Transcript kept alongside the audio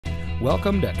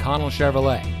Welcome to Connell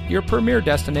Chevrolet, your premier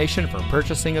destination for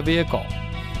purchasing a vehicle.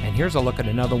 And here's a look at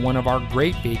another one of our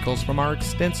great vehicles from our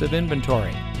extensive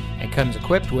inventory. It comes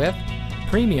equipped with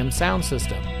premium sound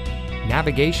system,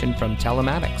 navigation from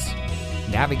telematics,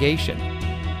 navigation,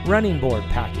 running board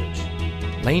package,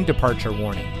 lane departure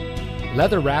warning,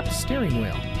 leather-wrapped steering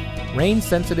wheel,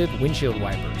 rain-sensitive windshield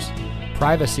wipers,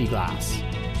 privacy glass,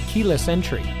 keyless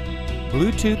entry,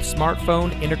 Bluetooth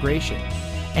smartphone integration,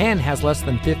 and has less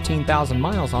than 15,000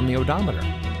 miles on the odometer.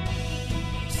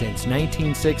 Since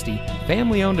 1960,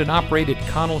 family-owned and operated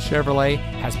Connell Chevrolet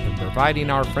has been providing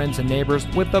our friends and neighbors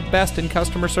with the best in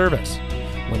customer service.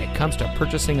 When it comes to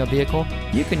purchasing a vehicle,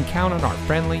 you can count on our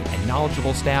friendly and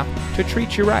knowledgeable staff to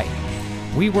treat you right.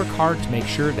 We work hard to make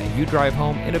sure that you drive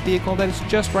home in a vehicle that is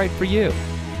just right for you.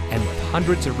 And with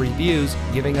hundreds of reviews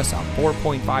giving us a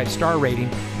 4.5 star rating,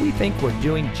 we think we're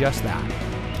doing just that.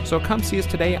 So come see us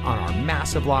today on our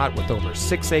massive lot with over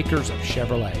 6 acres of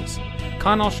Chevrolets.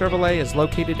 Connell Chevrolet is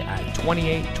located at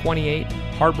 2828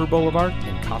 Harbor Boulevard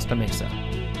in Costa Mesa.